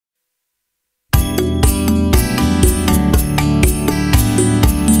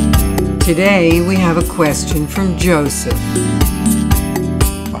Today we have a question from Joseph.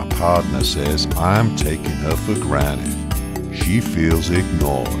 My partner says I'm taking her for granted. She feels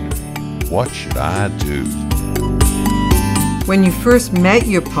ignored. What should I do? When you first met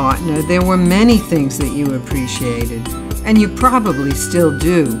your partner, there were many things that you appreciated, and you probably still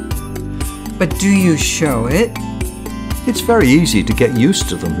do. But do you show it? It's very easy to get used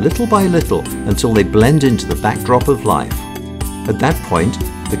to them little by little until they blend into the backdrop of life. At that point,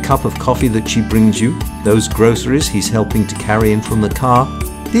 the cup of coffee that she brings you, those groceries he's helping to carry in from the car,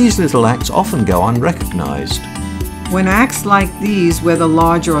 these little acts often go unrecognized. When acts like these, whether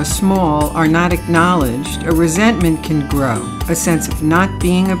large or small, are not acknowledged, a resentment can grow, a sense of not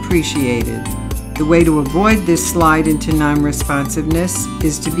being appreciated. The way to avoid this slide into non-responsiveness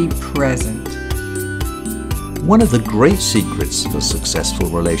is to be present. One of the great secrets of a successful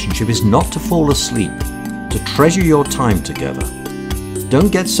relationship is not to fall asleep, to treasure your time together. Don't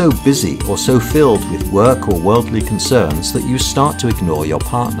get so busy or so filled with work or worldly concerns that you start to ignore your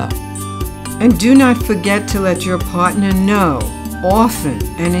partner. And do not forget to let your partner know, often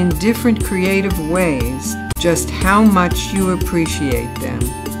and in different creative ways, just how much you appreciate them.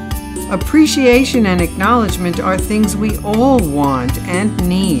 Appreciation and acknowledgement are things we all want and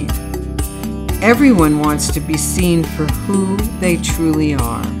need. Everyone wants to be seen for who they truly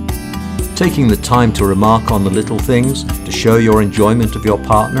are. Taking the time to remark on the little things, to show your enjoyment of your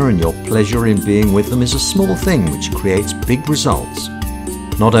partner and your pleasure in being with them is a small thing which creates big results.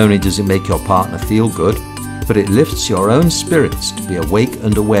 Not only does it make your partner feel good, but it lifts your own spirits to be awake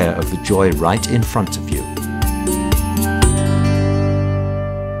and aware of the joy right in front of you.